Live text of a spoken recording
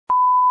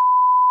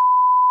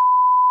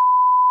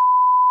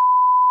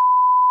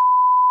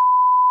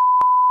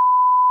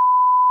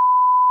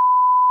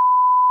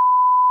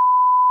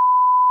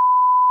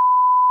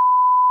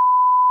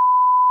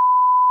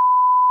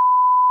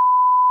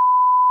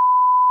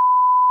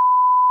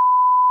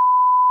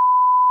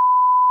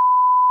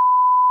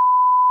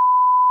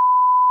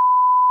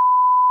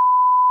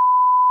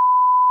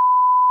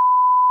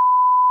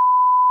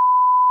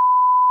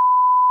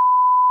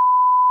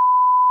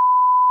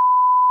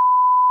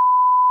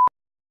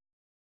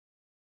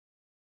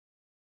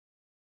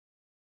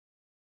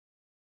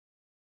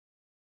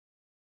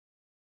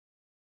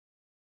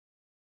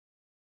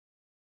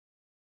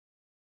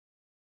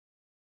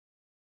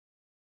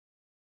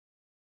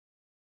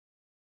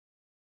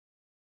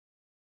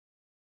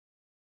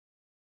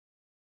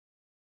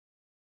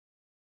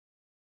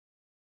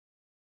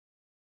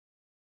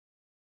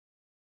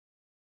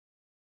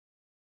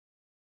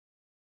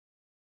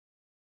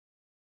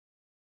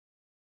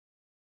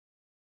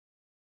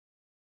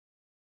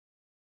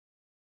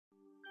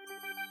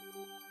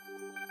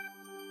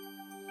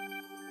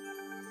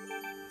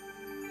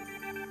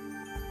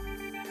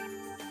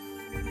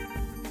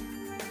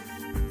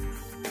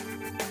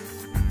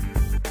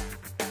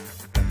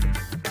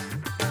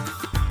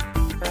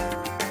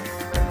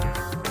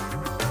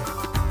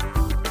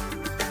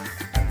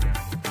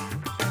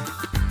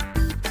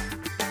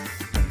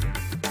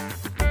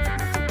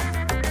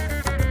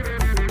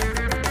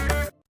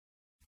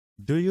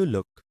Do you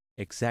look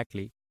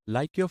exactly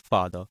like your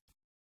father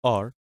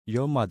or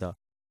your mother?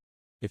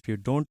 If you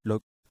don't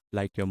look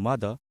like your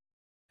mother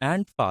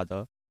and father,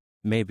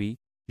 maybe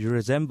you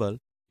resemble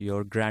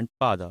your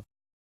grandfather,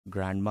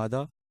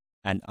 grandmother,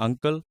 an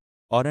uncle,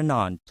 or an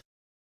aunt.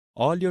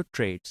 All your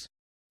traits,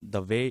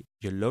 the way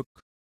you look,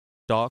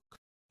 talk,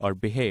 or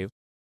behave,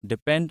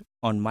 depend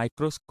on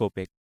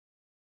microscopic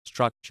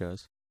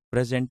structures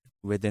present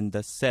within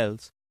the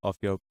cells of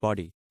your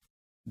body.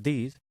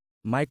 These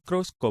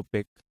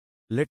microscopic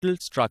little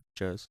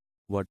structures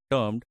were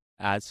termed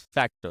as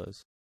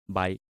factors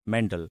by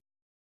Mendel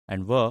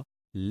and were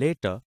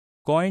later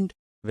coined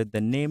with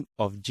the name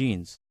of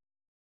genes.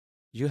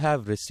 You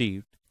have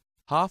received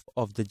half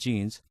of the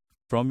genes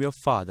from your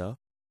father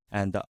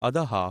and the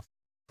other half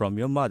from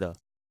your mother.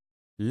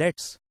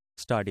 Let's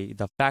study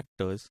the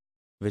factors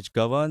which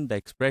govern the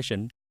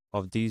expression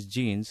of these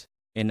genes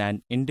in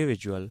an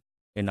individual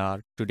in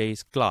our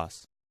today's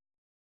class.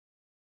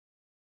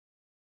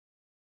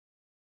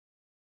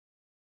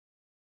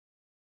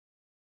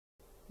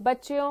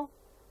 ਬੱਚਿਓ,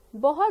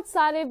 ਬਹੁਤ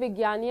ਸਾਰੇ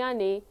ਵਿਗਿਆਨੀਆਂ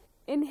ਨੇ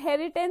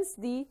inheritance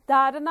ਦੀ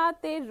ਧਾਰਨਾ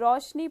ਤੇ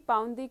ਰੋਸ਼ਨੀ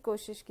ਪਾਉਣ ਦੀ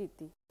ਕੋਸ਼ਿਸ਼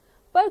ਕੀਤੀ,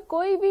 ਪਰ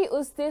ਕੋਈ ਵੀ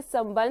ਉਸ ਦੇ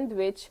ਸੰਬੰਧ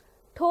ਵਿੱਚ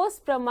ਠੋਸ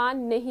ਪ੍ਰਮਾਣ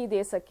ਨਹੀਂ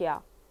ਦੇ ਸਕਿਆ।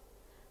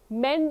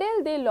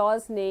 ਮੈਂਡਲ ਦੇ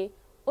ਲਾਜ਼ ਨੇ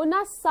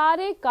ਉਹਨਾਂ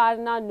ਸਾਰੇ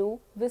ਕਾਰਨਾਂ ਨੂੰ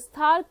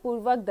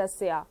ਵਿਸਥਾਰਪੂਰਵਕ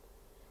ਦੱਸਿਆ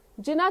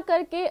ਜਿਨ੍ਹਾਂ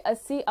ਕਰਕੇ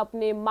ਅਸੀਂ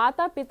ਆਪਣੇ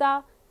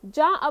ਮਾਤਾ-ਪਿਤਾ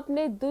ਜਾਂ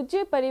ਆਪਣੇ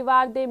ਦੂਜੇ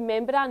ਪਰਿਵਾਰ ਦੇ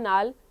ਮੈਂਬਰਾਂ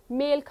ਨਾਲ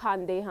ਮੇਲ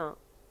ਖਾਂਦੇ ਹਾਂ।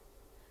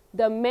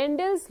 The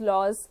Mendel's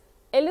laws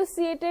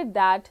elucidated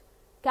that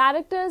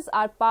characters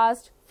are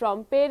passed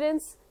from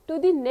parents to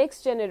the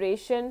next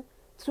generation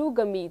through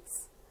gametes,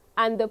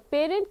 and the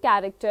parent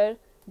character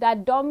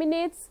that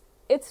dominates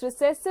its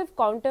recessive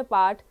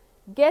counterpart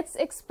gets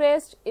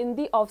expressed in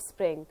the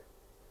offspring.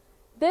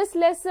 This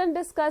lesson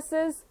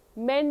discusses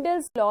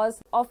Mendel's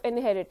laws of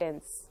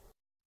inheritance.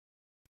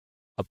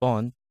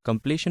 Upon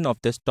completion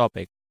of this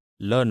topic,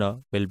 learner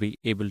will be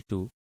able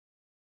to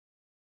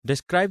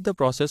describe the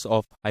process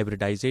of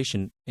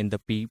hybridization in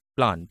the pea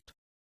plant.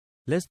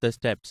 List the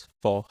steps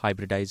for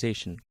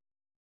hybridization.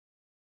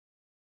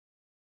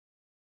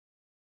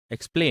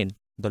 Explain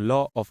the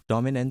law of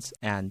dominance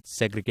and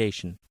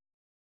segregation.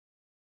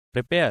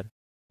 Prepare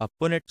a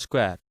Punnett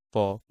square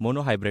for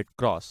monohybrid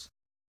cross.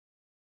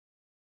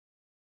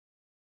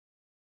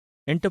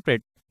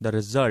 Interpret the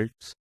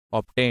results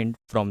obtained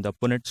from the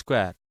Punnett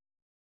square.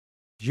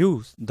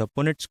 Use the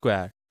Punnett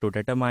square to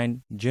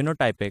determine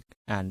genotypic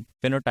and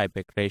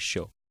phenotypic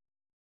ratio.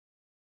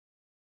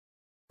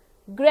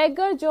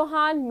 Gregor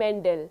Johann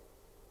Mendel.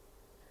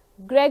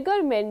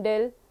 Gregor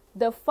Mendel,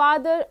 the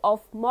father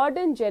of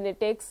modern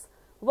genetics,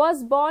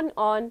 was born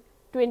on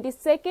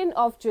 22nd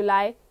of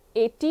July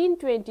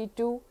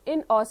 1822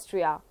 in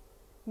Austria.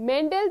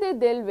 Mendel ਦੇ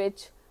ਦਿਲ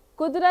ਵਿੱਚ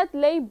ਕੁਦਰਤ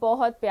ਲਈ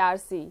ਬਹੁਤ ਪਿਆਰ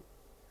ਸੀ।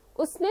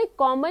 ਉਸਨੇ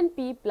common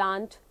ਪੀ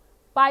plant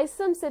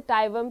ਪਾਈਸਮ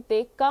ਸੈਟਾਈਵਮ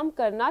ਤੇ ਕੰਮ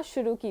ਕਰਨਾ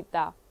ਸ਼ੁਰੂ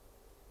ਕੀਤਾ।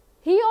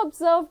 He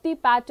observed the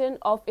pattern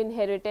of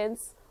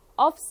inheritance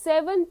of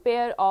 7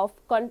 pair of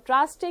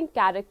contrasting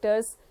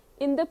characters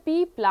in the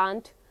pea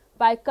plant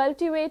by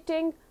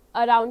cultivating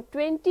around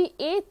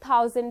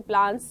 28,000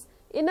 plants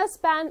in a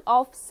span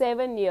of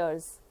 7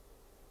 years.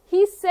 He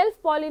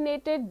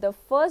self-pollinated the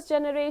first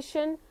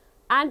generation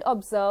and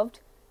observed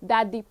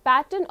that the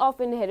pattern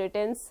of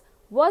inheritance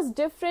was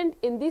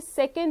different in the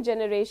second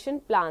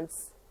generation plants.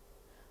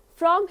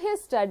 From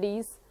his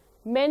studies,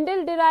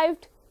 Mendel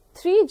derived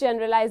 3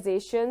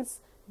 generalizations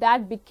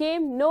that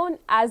became known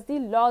as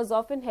the laws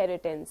of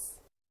inheritance.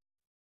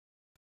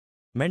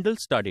 Mendel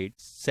studied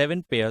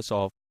 7 pairs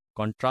of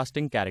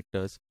contrasting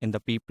characters in the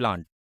pea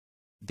plant.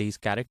 These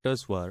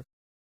characters were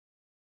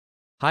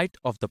height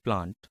of the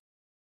plant,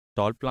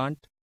 tall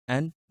plant,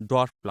 and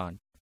dwarf plant,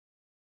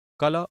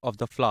 color of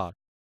the flower,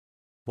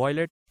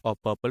 violet or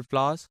purple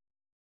flowers,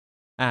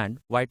 and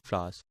white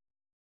flowers,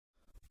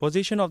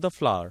 position of the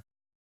flower,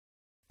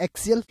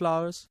 axial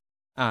flowers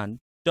and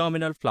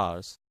terminal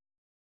flowers,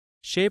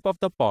 shape of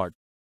the pod,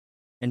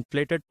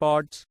 inflated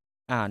pods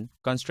and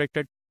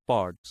constricted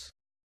pods,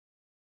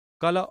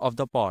 color of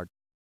the pod,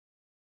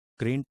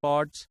 green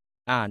pods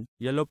and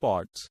yellow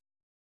pods,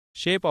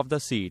 shape of the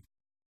seed,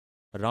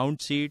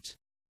 round seeds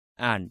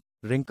and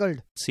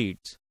wrinkled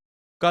seeds,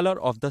 color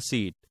of the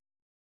seed,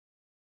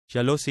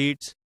 yellow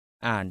seeds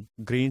and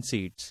green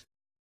seeds.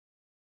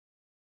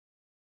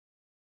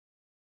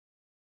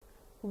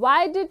 Why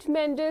did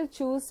Mendel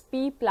choose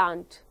pea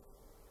plant?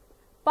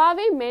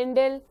 ਭਾਵੇਂ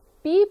medal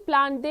ਪੀ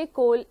plant ਦੇ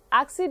ਕੋਲ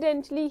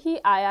accidentally ਹੀ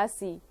ਆਇਆ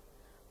ਸੀ,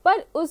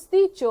 ਪਰ ਉਸ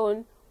ਦੀ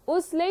ਚੋਣ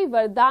ਉਸ ਲਈ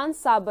ਵਰਦਾਨ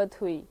ਸਾਬਤ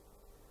ਹੋਈ।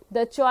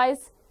 The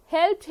choice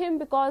helped him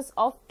because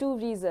of 2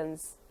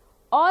 reasons.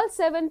 All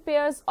 7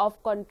 pairs of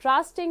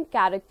contrasting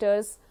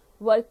characters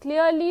were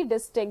clearly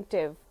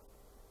distinctive.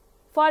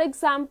 For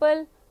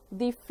example,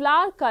 the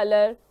flower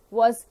color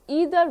was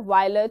either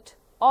violet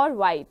or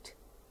white.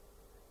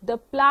 The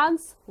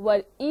plants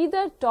were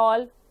either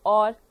tall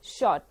or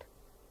short.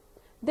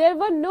 There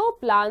were no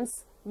plants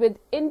with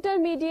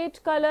intermediate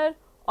color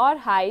or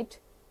height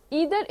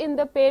either in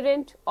the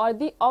parent or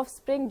the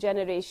offspring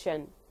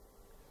generation.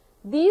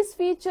 These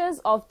features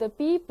of the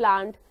pea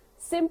plant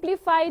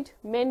simplified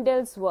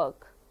Mendel's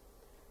work.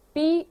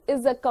 Pea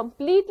is a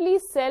completely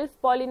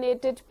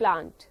self-pollinated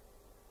plant.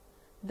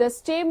 The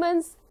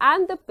stamens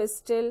and the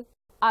pistil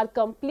are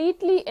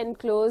completely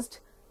enclosed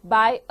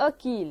by a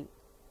keel.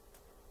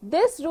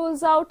 This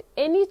rules out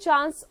any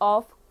chance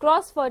of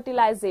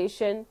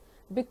cross-fertilization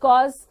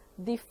because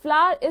the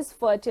flower is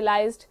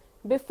fertilized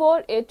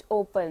before it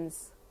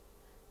opens.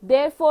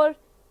 Therefore,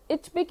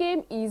 it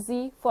became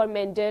easy for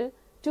Mendel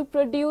to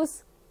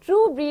produce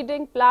true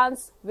breeding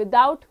plants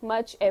without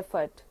much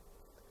effort.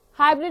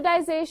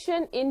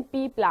 Hybridization in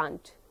pea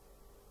plant.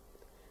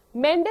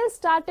 Mendel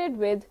started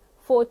with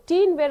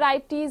 14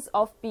 varieties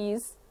of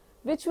peas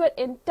which were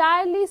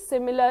entirely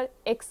similar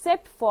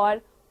except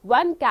for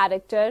one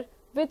character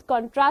with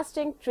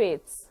contrasting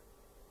traits.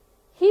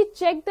 He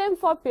checked them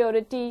for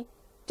purity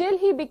till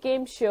he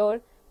became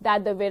sure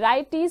that the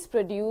varieties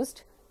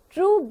produced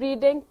true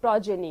breeding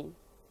progeny.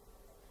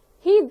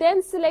 He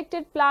then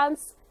selected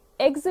plants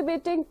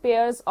exhibiting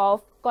pairs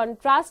of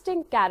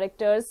contrasting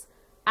characters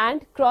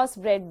and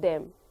crossbred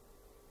them.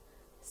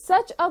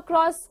 Such a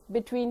cross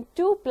between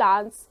two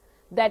plants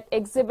that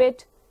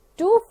exhibit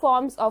two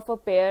forms of a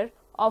pair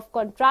of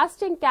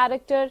contrasting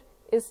character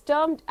is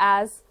termed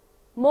as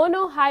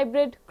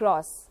monohybrid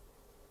cross.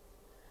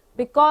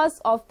 Because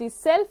of the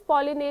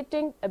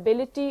self-pollinating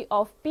ability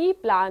of pea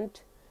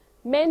plant,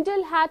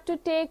 Mendel had to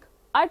take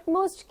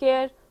utmost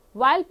care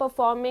while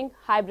performing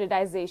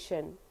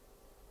hybridization.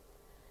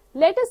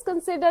 Let us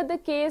consider the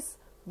case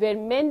where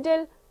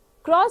Mendel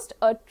crossed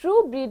a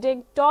true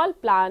breeding tall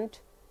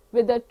plant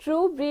with a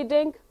true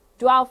breeding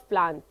dwarf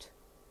plant.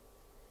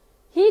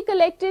 He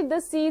collected the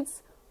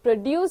seeds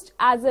produced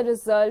as a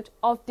result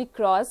of the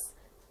cross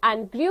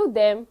and grew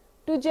them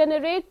to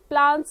generate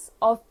plants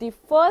of the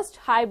first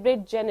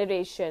hybrid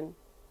generation,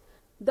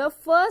 the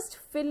first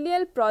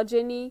filial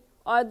progeny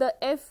or the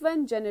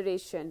F1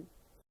 generation.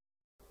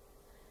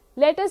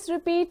 Let us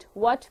repeat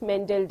what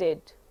Mendel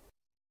did.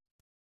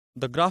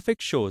 The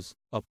graphic shows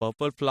a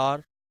purple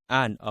flower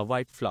and a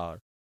white flower.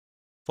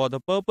 For the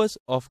purpose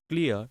of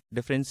clear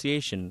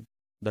differentiation,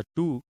 the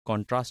two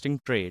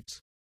contrasting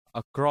traits,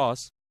 a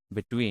cross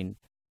between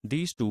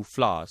these two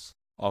flowers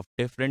of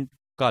different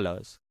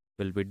colors,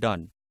 will be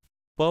done.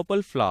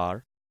 Purple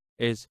flower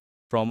is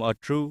from a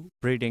true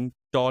breeding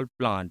tall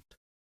plant,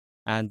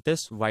 and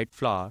this white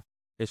flower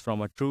is from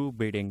a true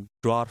breeding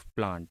dwarf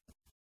plant.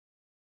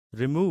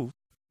 Remove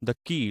the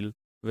keel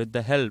with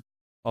the help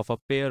of a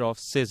pair of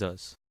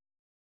scissors.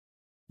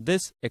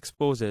 This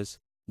exposes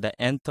the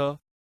anther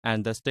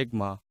and the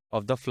stigma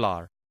of the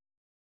flower.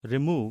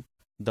 Remove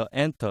the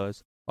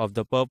anthers of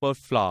the purple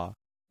flower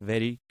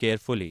very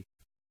carefully.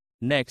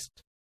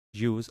 Next,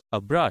 use a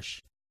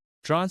brush.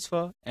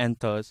 Transfer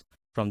anthers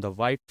from the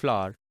white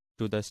flower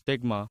to the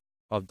stigma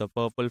of the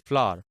purple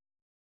flower.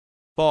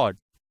 Pod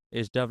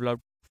is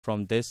developed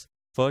from this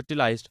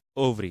fertilized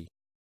ovary.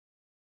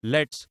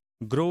 Let's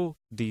grow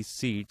these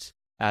seeds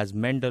as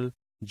Mendel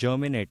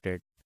germinated.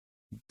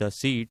 The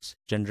seeds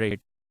generate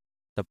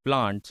the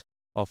plants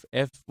of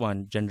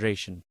F1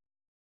 generation.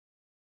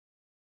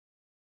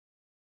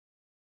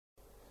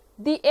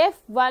 The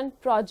F1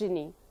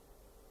 progeny.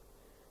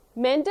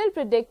 Mendel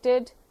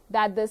predicted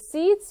that the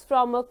seeds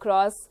from a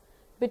cross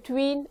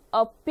between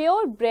a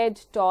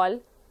purebred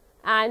tall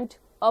and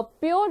a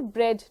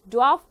purebred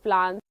dwarf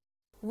plant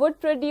would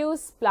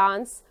produce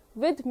plants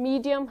with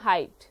medium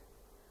height.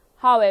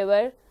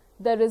 However,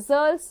 the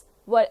results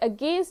were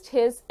against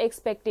his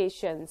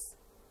expectations.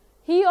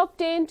 He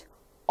obtained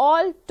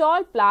all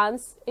tall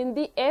plants in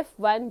the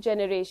F1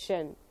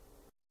 generation.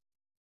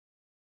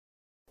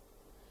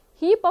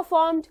 He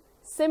performed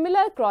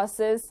similar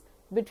crosses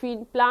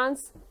between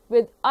plants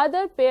with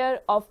other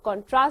pair of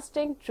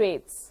contrasting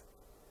traits.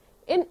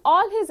 In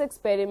all his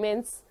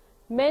experiments,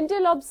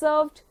 Mendel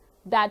observed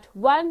that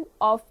one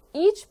of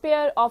each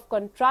pair of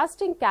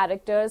contrasting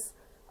characters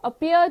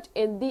appeared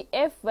in the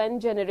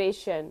F1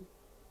 generation.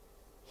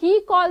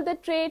 He called the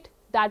trait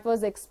that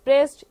was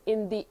expressed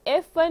in the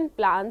F1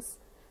 plants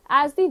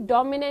as the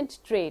dominant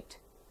trait,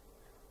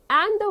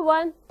 and the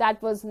one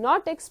that was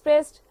not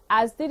expressed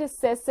as the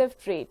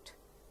recessive trait.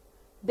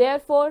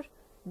 Therefore,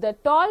 the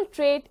tall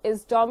trait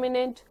is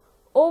dominant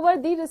over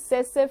the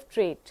recessive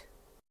trait.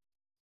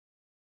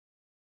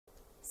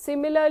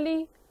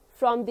 Similarly,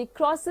 from the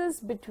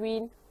crosses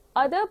between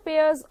other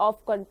pairs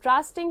of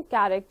contrasting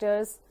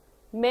characters,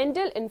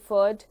 Mendel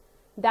inferred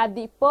that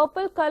the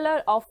purple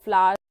color of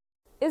flowers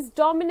is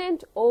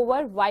dominant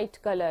over white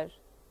color.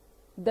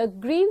 The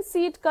green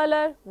seed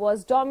color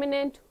was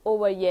dominant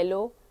over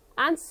yellow,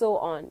 and so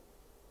on.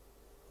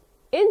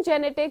 In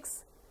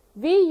genetics,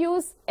 we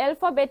use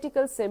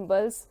alphabetical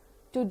symbols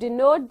to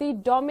denote the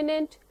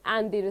dominant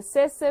and the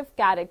recessive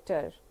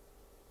character.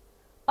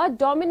 A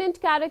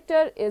dominant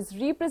character is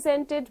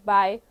represented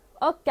by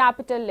a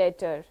capital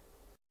letter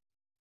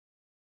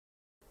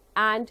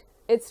and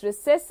its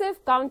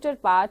recessive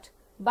counterpart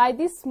by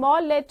the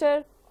small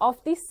letter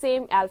of the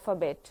same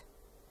alphabet.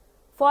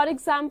 For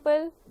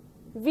example,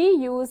 we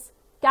use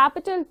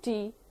capital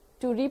T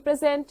to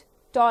represent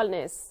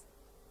tallness,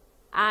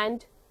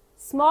 and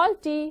small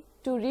t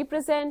to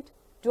represent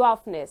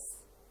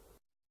dwarfness.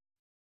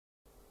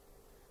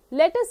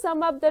 Let us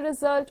sum up the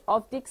result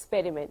of the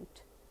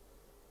experiment.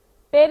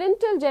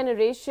 Parental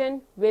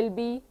generation will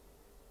be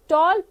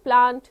tall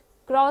plant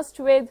crossed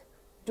with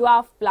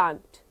dwarf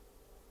plant.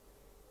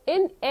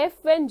 In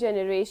F1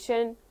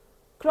 generation,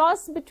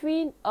 cross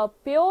between a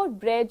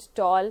purebred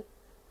tall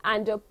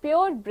and a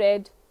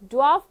purebred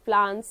dwarf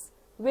plants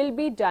will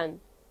be done,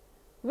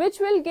 which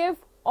will give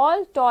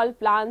all tall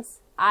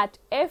plants at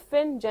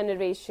F1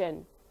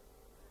 generation.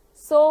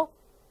 So,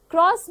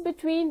 cross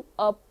between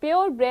a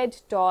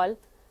purebred tall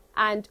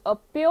and a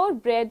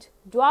purebred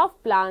dwarf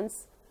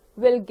plants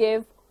will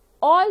give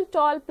all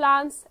tall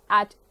plants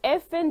at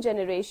F1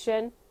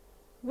 generation,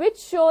 which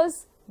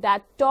shows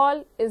that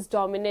tall is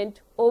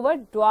dominant over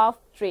dwarf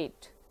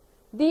trait.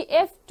 The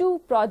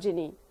F2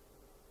 progeny.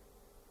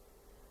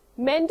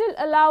 Mendel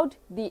allowed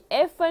the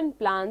F1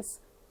 plants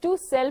to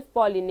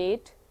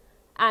self-pollinate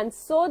and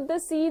sowed the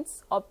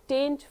seeds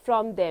obtained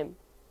from them.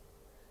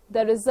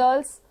 The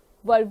results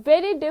were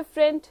very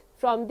different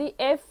from the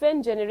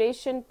F1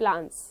 generation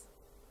plants.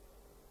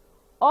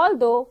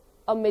 Although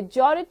a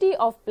majority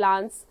of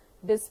plants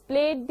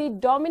displayed the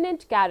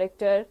dominant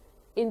character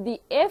in the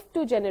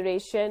F2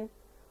 generation,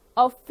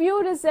 a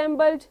few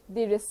resembled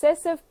the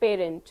recessive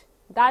parent,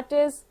 that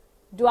is,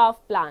 dwarf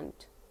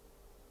plant.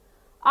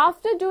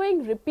 After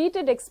doing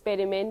repeated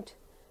experiment,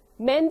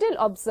 Mendel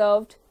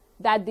observed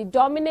that the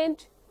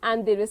dominant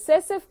and the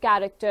recessive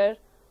character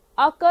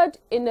occurred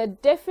in a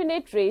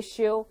definite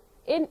ratio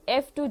in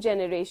F2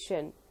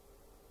 generation.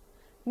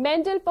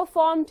 Mendel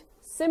performed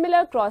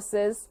similar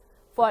crosses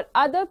for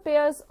other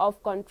pairs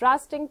of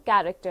contrasting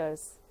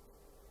characters.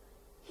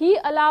 He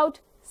allowed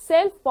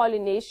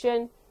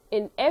self-pollination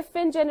in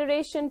F1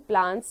 generation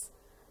plants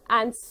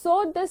and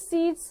sowed the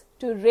seeds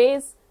to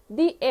raise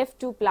the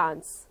F2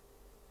 plants.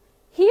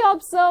 He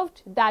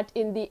observed that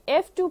in the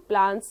F2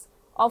 plants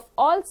of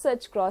all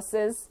such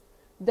crosses,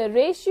 the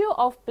ratio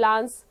of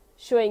plants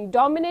showing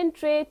dominant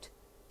trait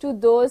to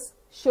those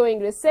showing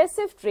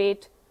recessive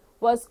trait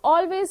was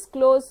always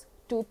close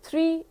to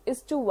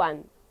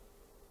 3:1.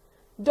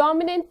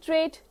 Dominant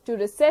trait to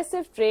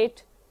recessive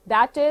trait,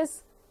 that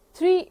is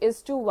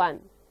 3:1.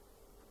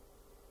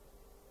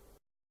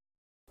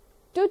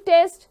 To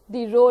test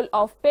the role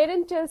of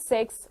parental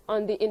sex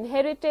on the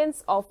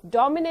inheritance of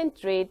dominant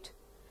trait,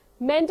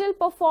 Mendel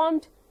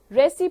performed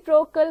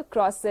reciprocal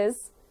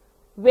crosses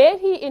where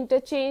he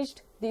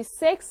interchanged the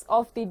sex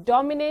of the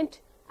dominant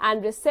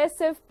and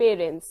recessive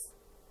parents.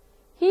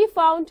 He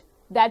found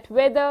that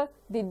whether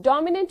the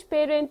dominant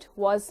parent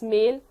was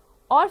male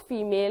or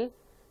female,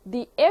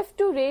 the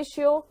F2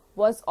 ratio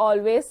was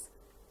always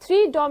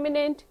 3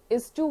 dominant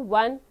to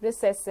 1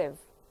 recessive.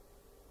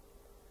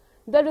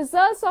 The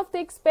results of the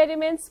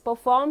experiments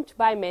performed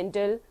by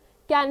Mendel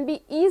can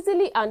be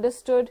easily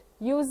understood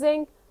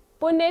using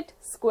Punnett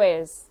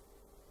squares.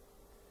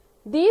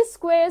 These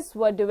squares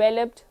were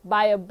developed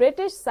by a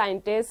British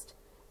scientist,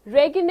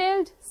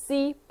 Reginald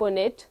C.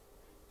 Punnett,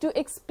 to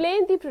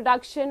explain the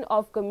production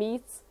of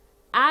gametes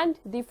and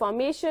the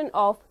formation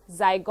of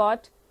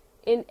zygote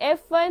in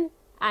F1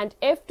 and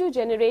F2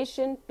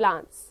 generation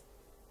plants.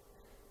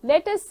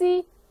 Let us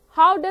see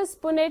how does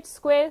Punnett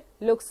square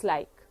looks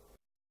like.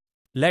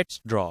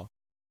 Let's draw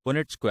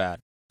Punnett square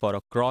for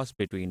a cross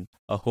between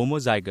a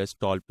homozygous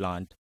tall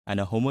plant and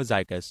a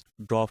homozygous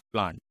dwarf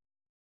plant.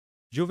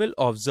 You will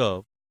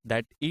observe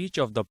that each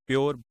of the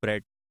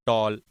purebred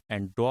tall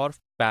and dwarf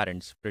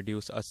parents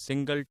produce a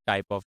single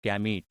type of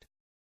gamete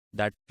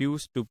that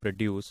fuse to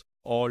produce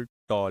all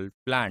tall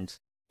plants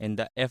in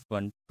the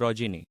F1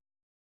 progeny.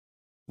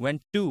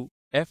 When two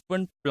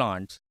F1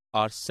 plants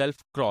are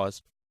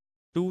self-crossed,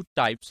 two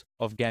types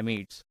of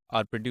gametes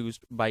are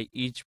produced by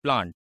each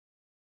plant.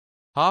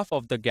 Half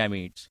of the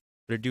gametes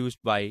produced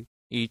by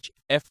each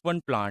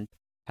F1 plant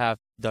have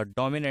the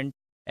dominant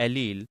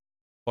allele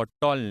for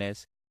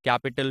tallness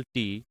capital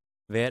T,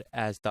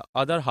 whereas the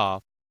other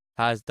half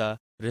has the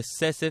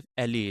recessive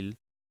allele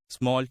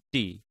small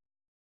t.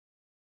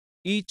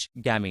 Each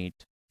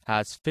gamete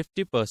has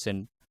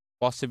 50%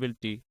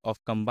 possibility of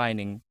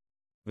combining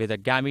with a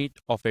gamete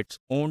of its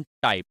own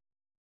type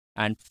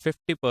and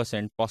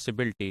 50%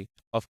 possibility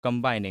of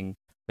combining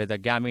with a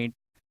gamete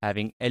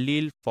having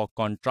allele for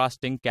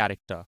contrasting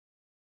character.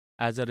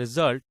 As a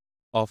result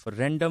of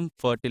random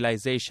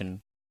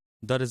fertilization,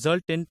 the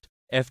resultant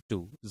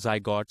F2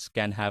 zygotes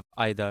can have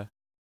either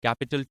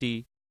capital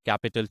T,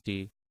 capital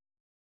T,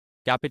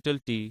 capital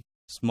T,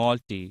 small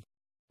t,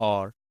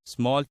 or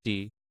small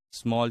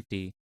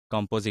t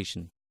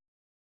composition.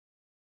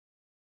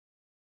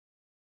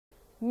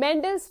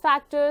 Mendel's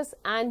factors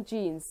and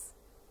genes.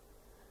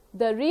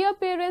 The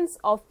reappearance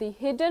of the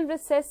hidden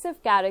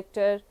recessive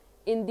character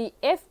in the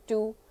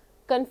F2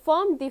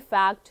 confirmed the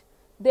fact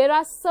there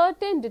are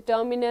certain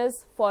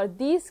determiners for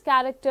these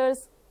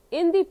characters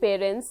in the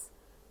parents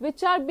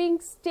which are being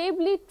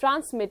stably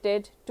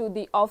transmitted to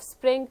the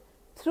offspring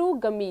through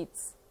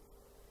gametes.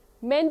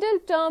 Mendel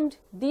termed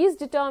these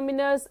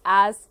determiners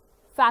as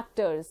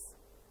factors.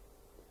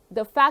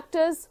 The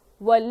factors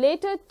were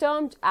later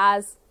termed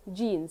as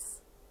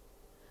genes.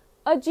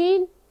 A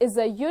gene is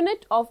a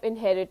unit of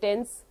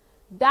inheritance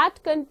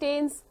that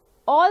contains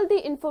all the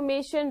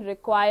information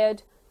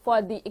required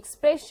for the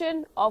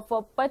expression of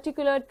a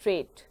particular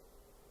trait.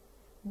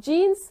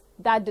 Genes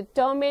that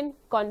determine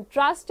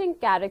contrasting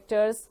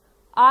characters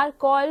are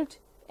called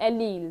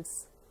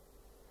alleles.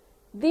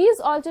 These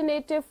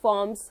alternative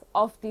forms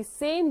of the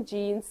same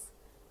genes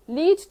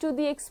lead to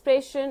the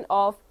expression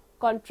of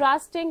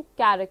contrasting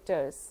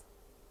characters.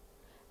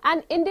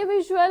 An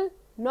individual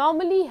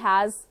normally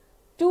has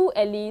two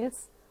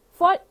alleles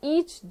for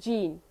each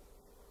gene,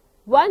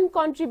 one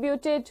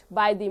contributed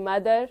by the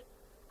mother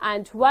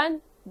and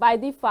one by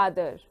the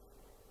father.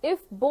 If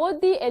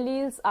both the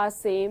alleles are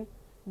same,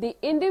 the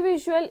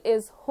individual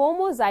is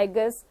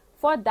homozygous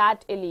for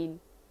that allele,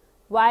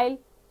 while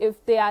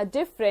if they are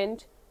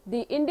different,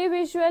 the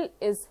individual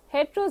is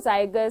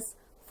heterozygous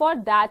for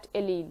that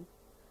allele.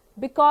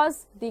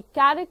 Because the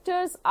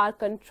characters are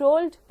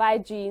controlled by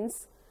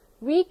genes,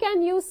 we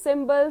can use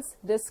symbols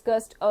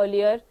discussed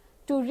earlier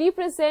to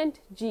represent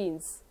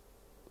genes.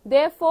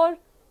 Therefore,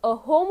 a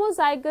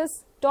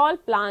homozygous tall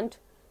plant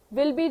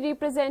will be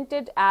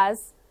represented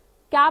as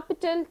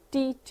capital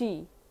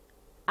TT,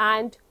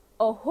 and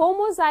a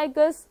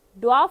homozygous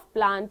dwarf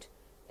plant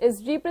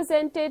is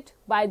represented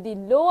by the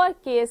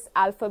lowercase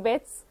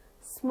alphabets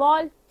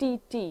small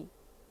tt.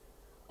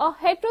 A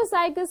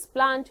heterozygous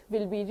plant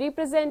will be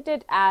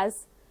represented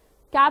as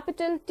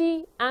capital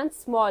T and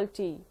small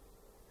t.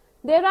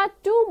 There are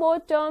two more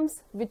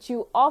terms which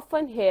you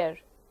often hear: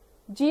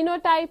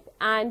 genotype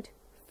and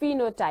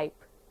phenotype.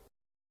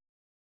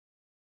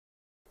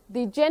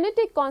 The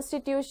genetic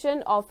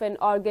constitution of an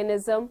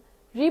organism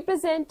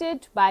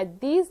represented by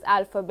these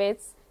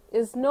alphabets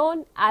is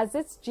known as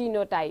its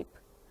genotype,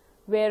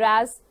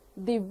 whereas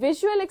the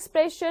visual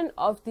expression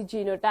of the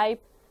genotype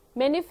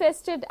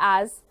manifested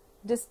as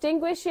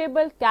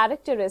distinguishable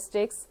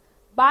characteristics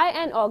by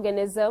an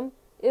organism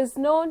is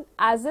known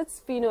as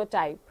its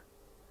phenotype.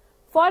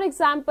 For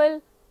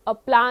example, a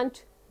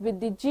plant with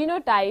the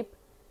genotype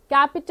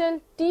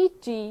capital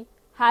TT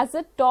has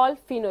a tall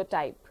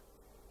phenotype.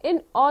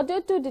 In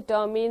order to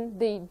determine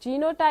the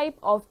genotype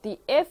of the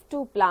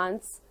F2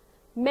 plants,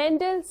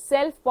 Mendel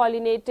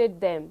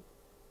self-pollinated them.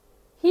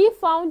 He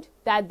found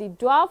that the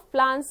dwarf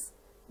plants,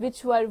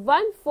 which were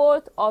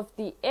 1/4 of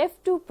the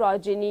F2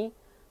 progeny,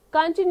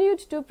 continued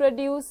to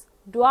produce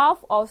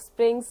dwarf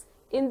offsprings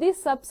in the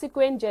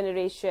subsequent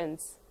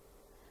generations.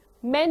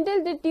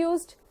 Mendel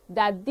deduced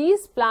that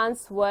these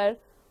plants were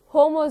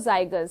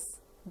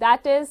homozygous,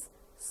 that is,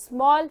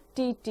 small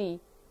tt,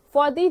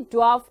 for the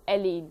dwarf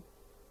allele.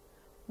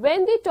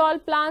 When the tall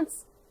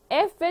plants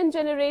F1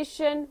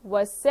 generation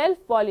was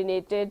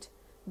self-pollinated,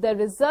 the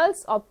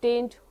results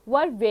obtained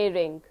were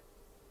varying.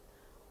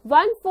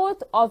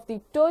 1/4 of the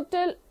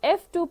total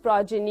F2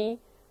 progeny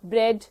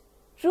bred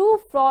true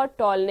for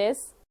tallness,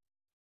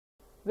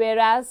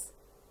 whereas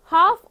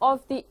half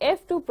of the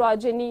F2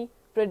 progeny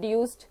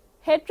produced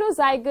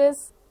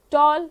heterozygous,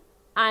 tall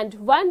and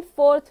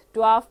 1/4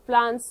 dwarf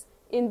plants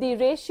in the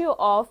ratio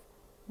of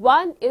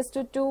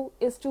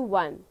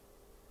 1:2:1.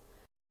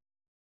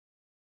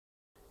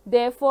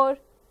 Therefore,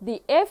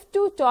 the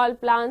F2 tall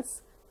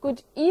plants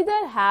could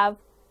either have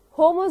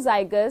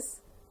homozygous,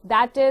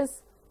 that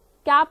is,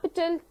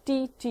 capital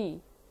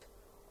TT,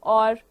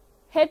 or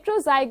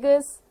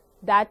heterozygous,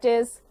 that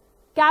is,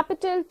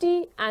 capital T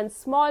and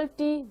small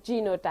t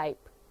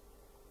genotype.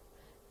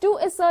 To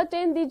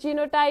ascertain the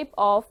genotype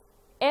of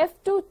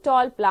F2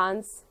 tall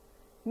plants,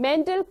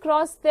 Mendel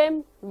crossed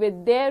them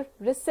with their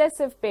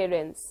recessive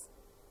parents.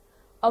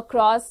 A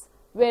cross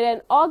where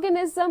an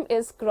organism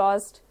is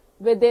crossed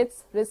with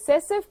its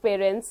recessive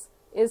parents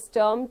is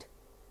termed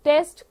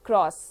test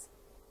cross.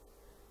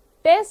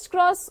 Test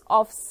cross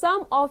of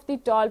some of the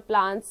tall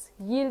plants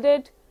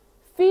yielded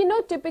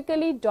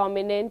phenotypically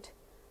dominant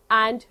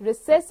and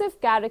recessive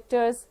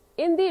characters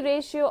in the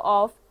ratio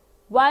of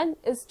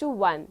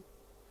 1:1,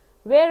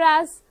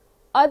 whereas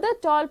other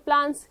tall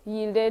plants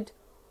yielded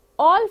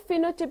all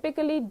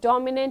phenotypically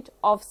dominant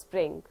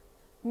offspring.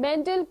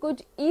 Mendel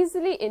could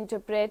easily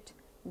interpret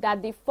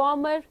that the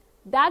former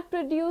that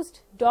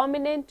produced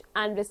dominant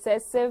and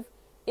recessive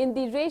in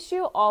the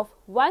ratio of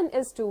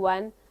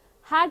 1:1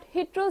 had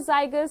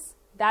heterozygous,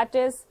 that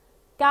is,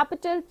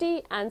 capital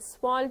T and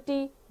small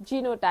t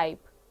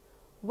genotype,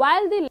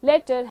 while the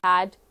latter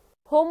had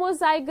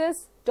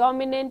homozygous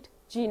dominant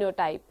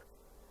genotype.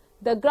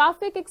 The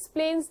graphic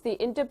explains the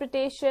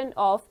interpretation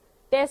of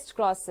test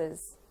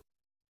crosses.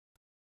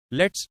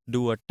 Let's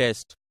do a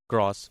test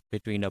cross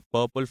between a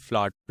purple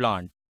flowered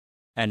plant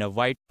and a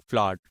white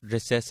flowered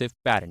recessive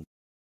parent.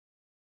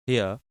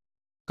 Here,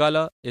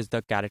 color is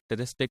the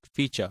characteristic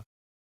feature.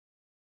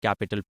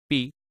 Capital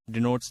P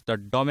denotes the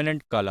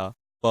dominant color,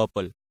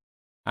 purple,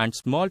 and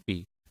small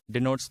p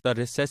denotes the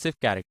recessive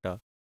character,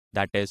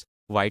 that is,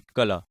 white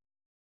color.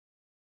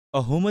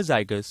 A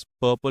homozygous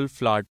purple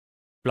flowered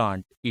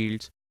plant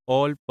yields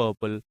all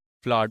purple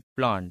flowered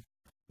plant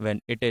when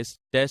it is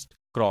test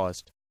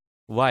crossed,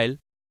 while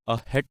a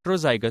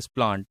heterozygous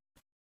plant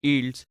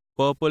yields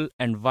purple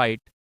and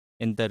white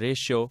in the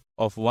ratio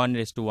of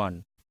 1:1.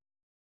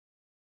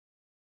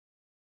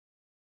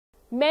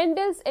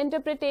 Mendel's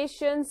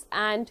interpretations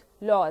and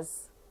laws.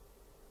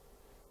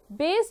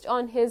 Based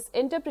on his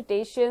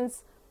interpretations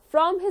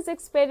from his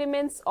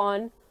experiments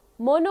on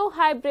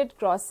monohybrid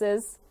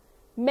crosses,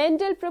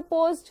 Mendel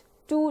proposed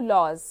two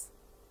laws,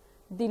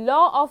 the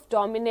law of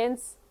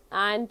dominance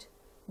and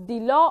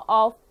the law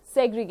of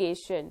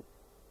segregation.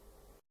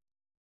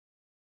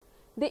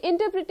 The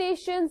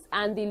interpretations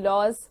and the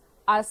laws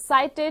are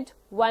cited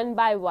one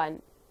by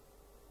one.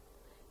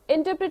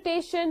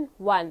 Interpretation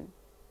 1.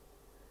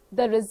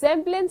 The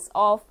resemblance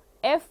of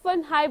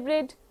F1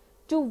 hybrid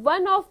to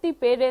one of the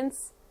parents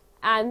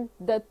and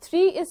the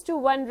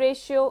 3:1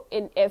 ratio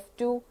in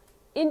F2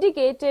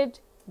 indicated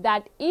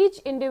that each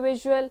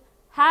individual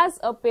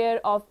has a pair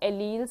of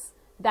alleles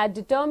that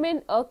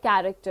determine a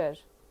character.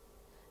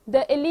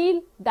 The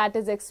allele that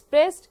is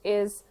expressed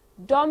is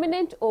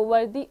dominant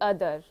over the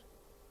other.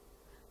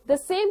 The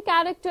same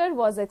character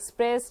was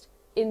expressed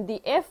in the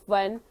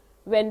F1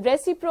 when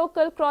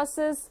reciprocal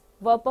crosses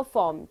were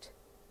performed.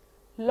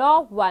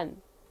 Law 1.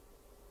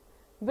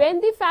 When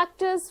the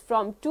factors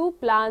from two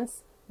plants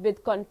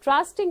with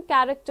contrasting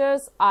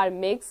characters are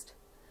mixed,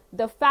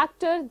 the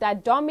factor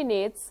that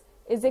dominates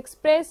is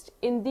expressed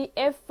in the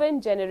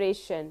F1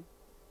 generation.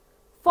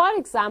 For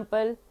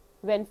example,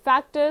 when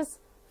factors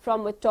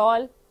from a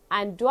tall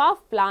and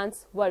dwarf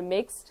plants were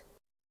mixed,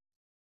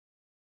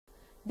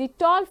 the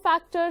tall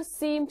factor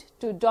seemed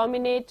to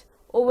dominate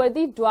over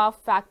the dwarf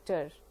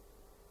factor.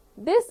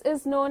 This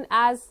is known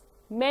as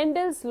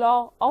Mendel's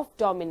law of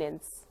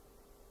dominance.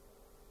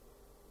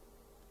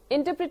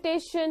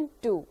 Interpretation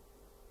 2.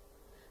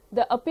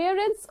 The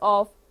appearance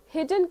of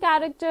hidden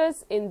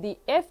characters in the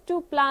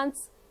F2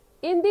 plants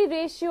in the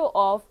ratio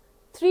of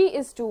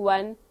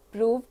 3:1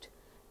 proved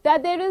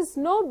that there is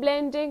no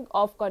blending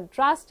of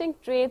contrasting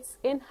traits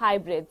in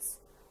hybrids.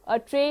 A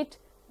trait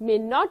may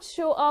not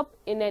show up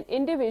in an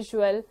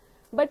individual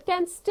but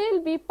can still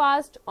be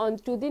passed on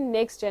to the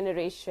next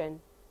generation.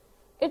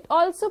 It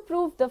also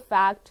proved the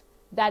fact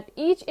that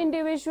each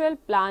individual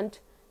plant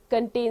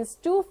contains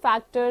two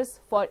factors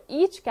for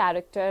each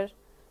character,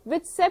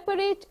 which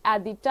separate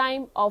at the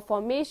time of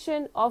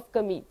formation of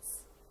gametes.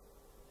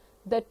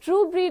 The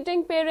true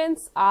breeding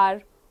parents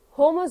are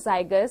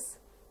homozygous,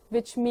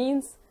 which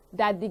means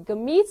that the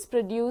gametes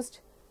produced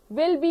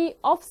will be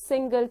of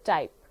single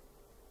type.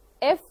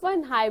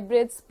 F1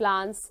 hybrids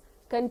plants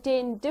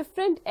contain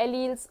different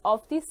alleles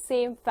of the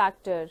same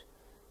factor,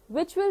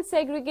 which will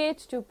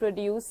segregate to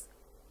produce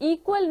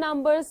equal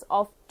numbers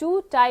of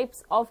two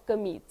types of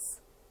gametes.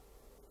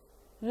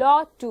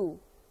 Law 2.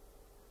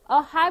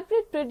 A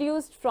hybrid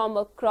produced from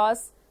a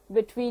cross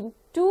between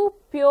two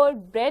pure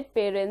bred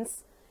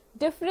parents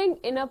differing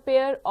in a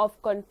pair of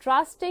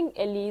contrasting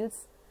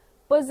alleles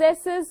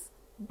possesses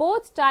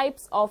both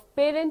types of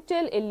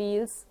parental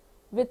alleles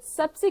which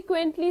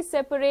subsequently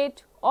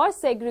separate or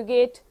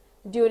segregate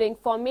during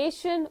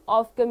formation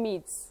of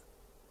gametes.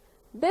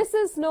 This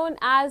is known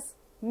as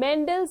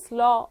Mendel's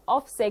law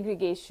of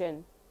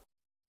segregation.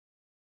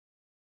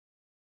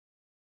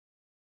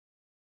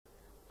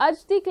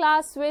 ਅੱਜ ਦੀ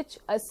class ਵਿੱਚ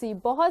ਅਸੀਂ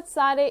ਬਹੁਤ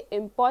ਸਾਰੇ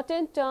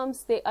important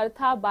terms ਦੇ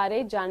ਅਰਥਾਂ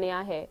ਬਾਰੇ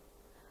ਜਾਣਿਆ ਹੈ।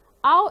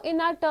 ਆਓ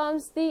ਇਹਨਾਂ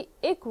ਟਰਮਸ ਦੀ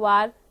ਇੱਕ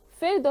ਵਾਰ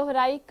ਫਿਰ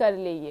ਦੁਹਰਾਈ ਕਰ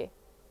ਲਈਏ।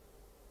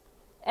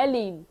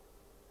 Allele.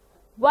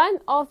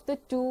 One of the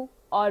two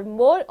or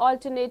more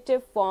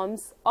alternative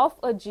forms of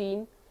a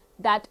gene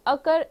that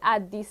occur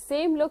at the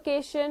same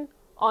location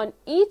on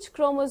each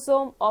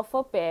chromosome of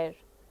a pair.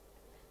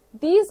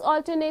 These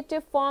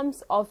alternative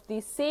forms of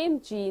the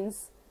same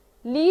genes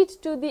lead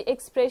to the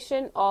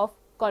expression of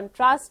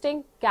contrasting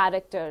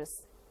characters.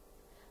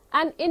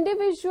 An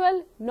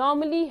individual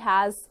normally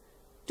has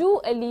two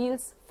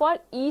alleles for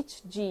each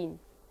gene,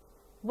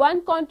 one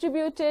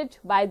contributed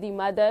by the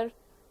mother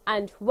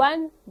and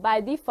one by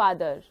the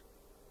father.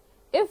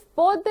 If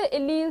both the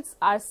alleles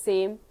are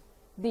same,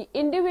 the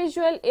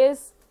individual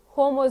is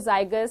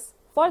homozygous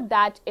for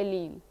that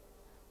allele,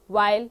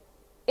 while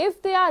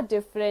if they are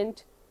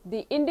different,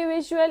 the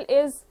individual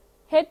is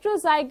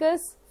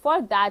heterozygous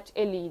for that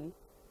allele.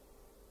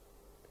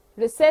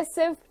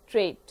 Recessive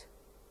trait.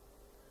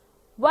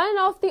 One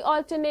of the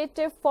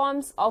alternative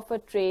forms of a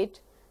trait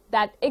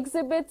that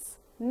exhibits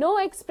no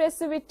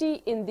expressivity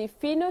in the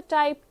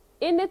phenotype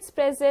in its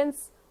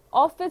presence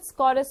of its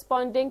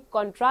corresponding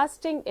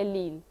contrasting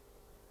allele.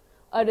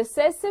 A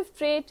recessive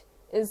trait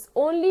is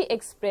only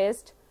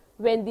expressed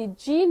when the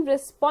gene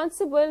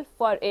responsible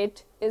for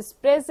it is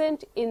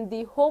present in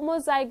the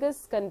homozygous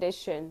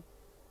condition.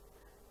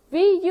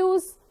 We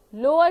use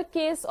lower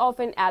case of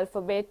an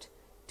alphabet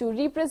to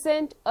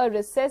represent a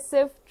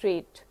recessive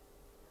trait.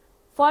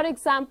 For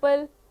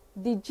example,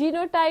 the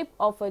genotype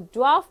of a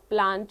dwarf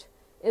plant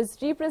is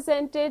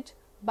represented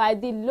by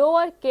the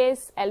lower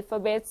case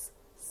alphabets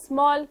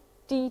small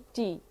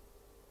tt.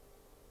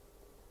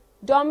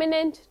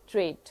 Dominant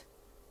trait.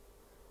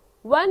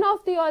 One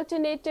of the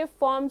alternative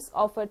forms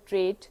of a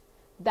trait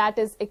that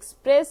is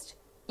expressed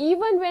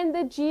even when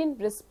the gene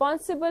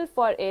responsible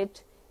for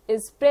it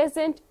is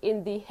present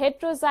in the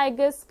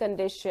heterozygous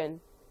condition.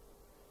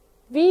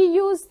 We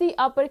use the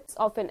uppercase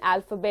of an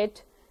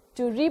alphabet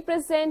to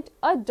represent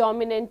a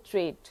dominant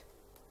trait.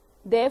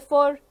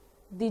 Therefore,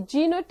 the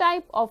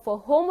genotype of a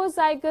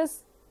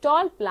homozygous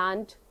tall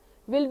plant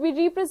will be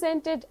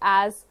represented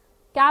as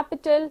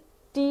capital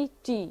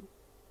TT,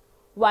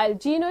 while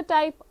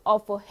genotype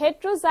of a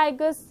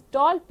heterozygous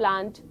tall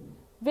plant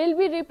will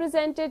be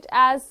represented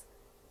as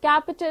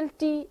capital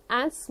T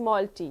and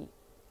small t.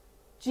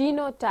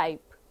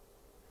 Genotype: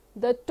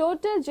 the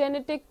total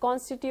genetic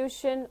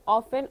constitution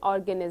of an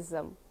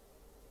organism.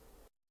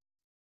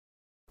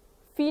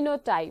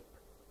 Phenotype: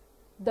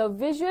 the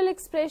visual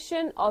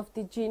expression of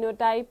the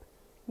genotype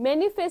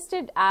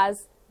manifested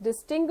as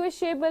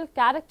distinguishable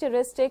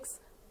characteristics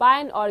by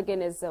an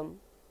organism.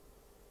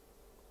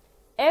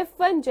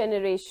 F1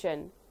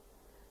 generation: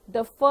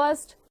 the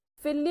first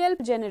filial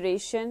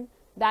generation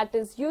that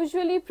is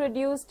usually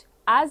produced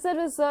as a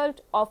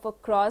result of a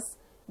cross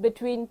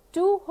between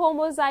two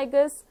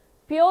homozygous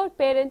pure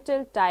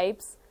parental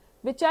types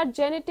which are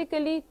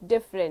genetically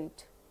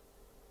different.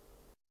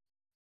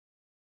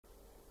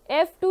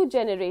 F2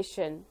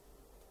 generation: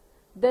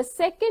 the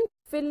second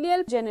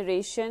filial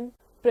generation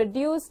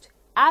produced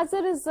as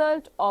a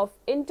result of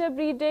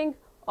interbreeding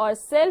or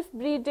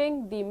self-breeding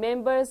the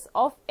members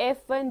of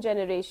F1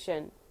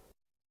 generation.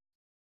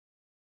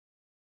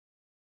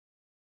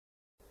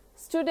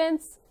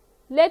 Students,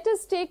 let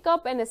us take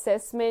up an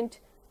assessment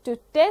to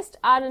test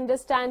our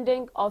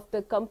understanding of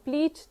the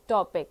complete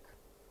topic.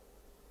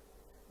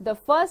 The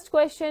first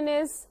question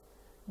is,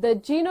 the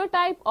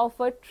genotype of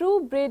a true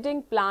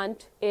breeding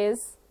plant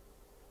is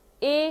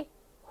A.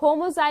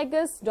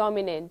 Homozygous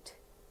dominant,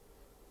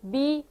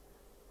 B.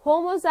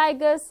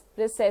 Homozygous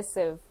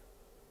recessive,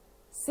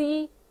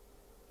 C.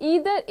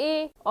 Either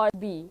A or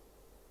B,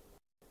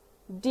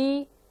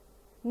 D.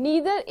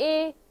 Neither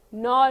A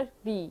nor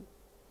B.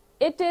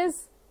 It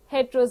is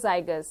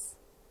heterozygous.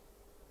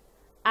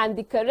 And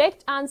the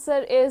correct answer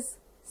is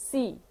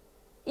C.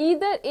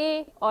 Either A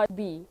or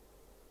B.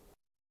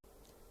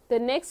 The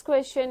next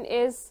question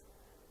is,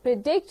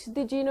 predict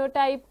the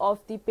genotype of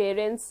the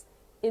parents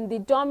in the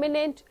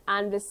dominant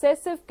and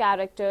recessive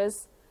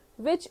characters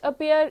which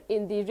appear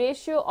in the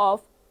ratio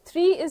of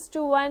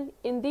 3:1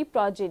 in the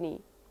progeny.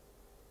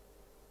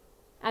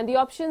 And the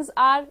options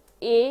are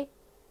A.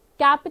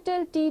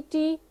 Capital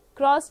TT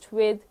crossed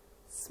with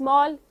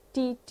small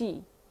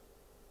tt,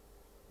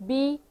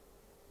 B.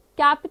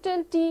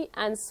 Capital T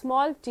and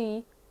small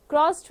t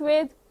crossed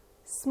with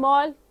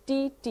small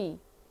tt,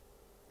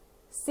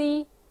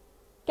 C.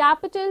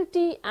 Capital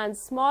T and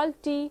small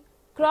t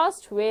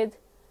crossed with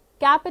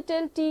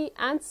capital T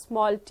and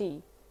small t.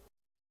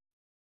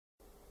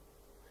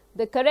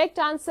 The correct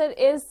answer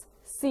is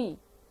C.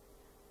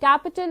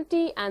 Capital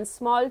T and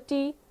small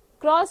t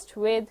crossed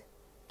with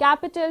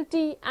capital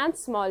T and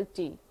small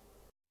t.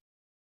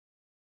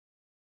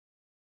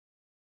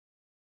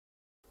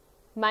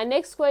 My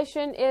next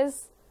question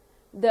is,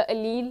 the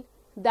allele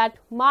that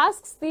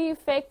masks the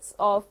effects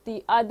of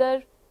the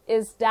other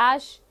is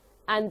dash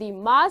and the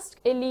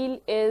masked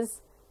allele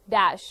is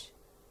dash.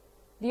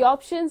 The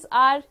options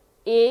are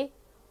A.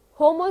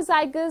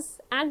 Homozygous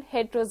and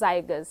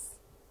heterozygous,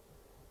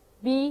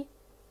 B.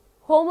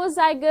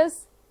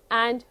 Homozygous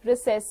and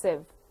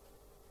recessive,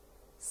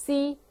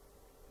 C.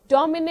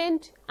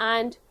 Dominant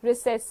and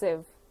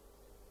recessive,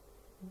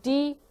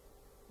 D.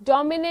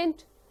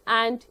 Dominant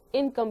and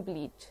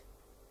incomplete.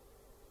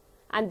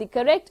 And the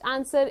correct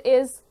answer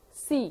is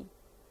C.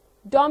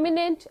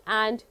 Dominant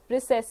and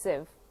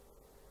recessive.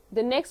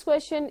 The next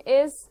question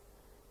is,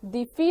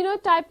 the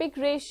phenotypic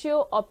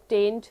ratio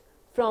obtained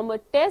from a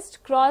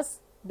test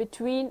cross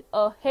between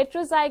a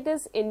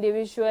heterozygous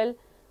individual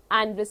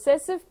and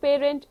recessive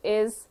parent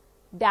is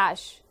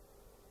dash.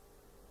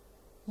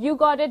 You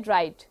got it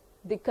right.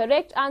 The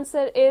correct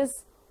answer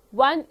is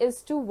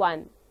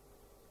 1:1.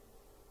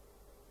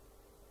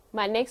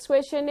 My next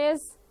question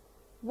is,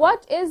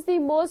 what is the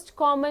most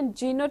common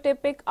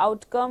genotypic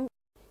outcome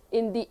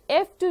in the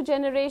F2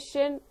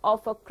 generation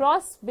of a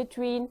cross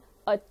between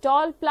a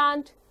tall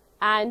plant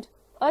and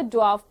a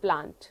dwarf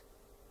plant?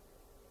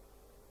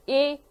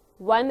 A.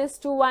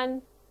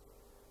 1:1,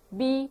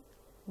 B.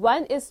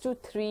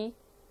 1:3,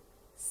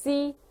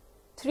 C.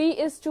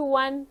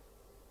 3:1,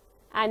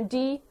 and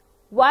D.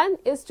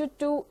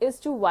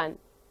 1:2:1.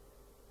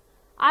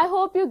 I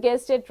hope you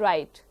guessed it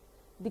right.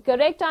 The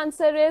correct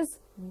answer is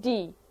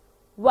D.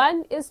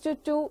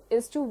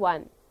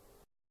 1:2:1.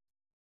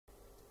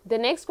 The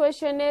next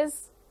question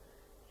is,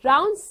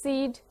 round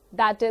seed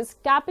that is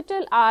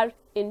capital R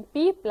in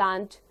pea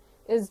plant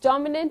is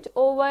dominant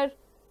over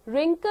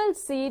wrinkled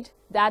seed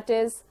that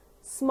is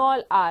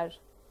small r.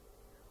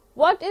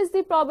 What is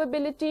the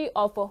probability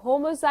of a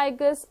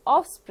homozygous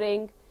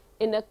offspring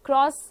in a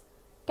cross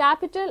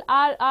capital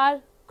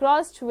RR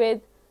crossed with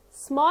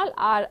small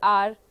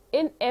rr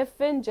in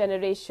F1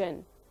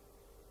 generation?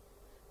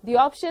 The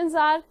options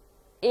are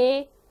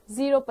A.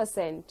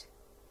 0%,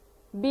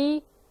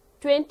 B.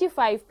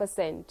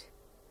 25%,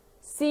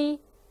 C.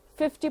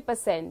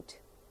 50%,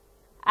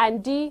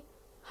 and D.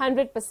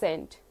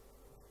 100%.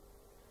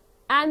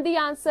 And the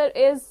answer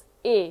is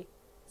A,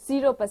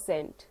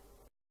 0%.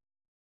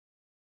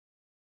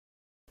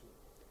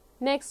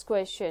 Next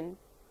question.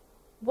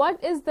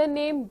 What is the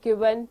name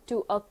given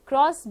to a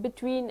cross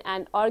between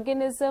an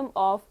organism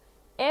of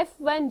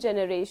F1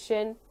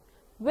 generation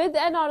with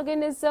an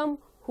organism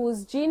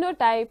whose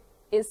genotype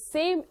is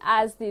same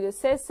as the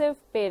recessive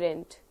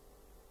parent?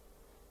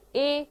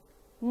 A.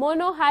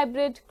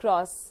 Monohybrid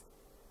cross.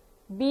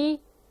 B.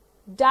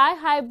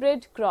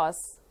 Dihybrid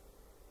cross.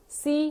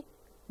 C.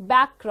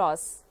 Back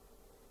cross.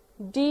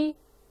 D.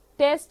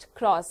 Test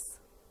cross.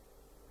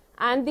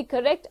 And the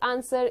correct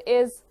answer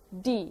is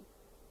D.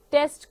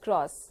 Test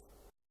cross.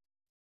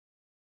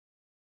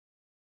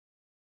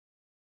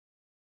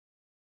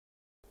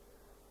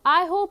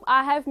 I hope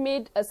I have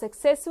made a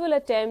successful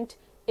attempt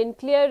in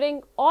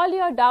clearing all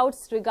your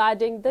doubts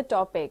regarding the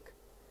topic.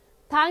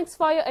 Thanks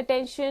for your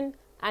attention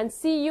and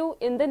see you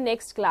in the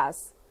next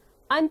class.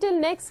 Until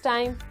next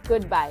time,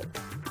 goodbye.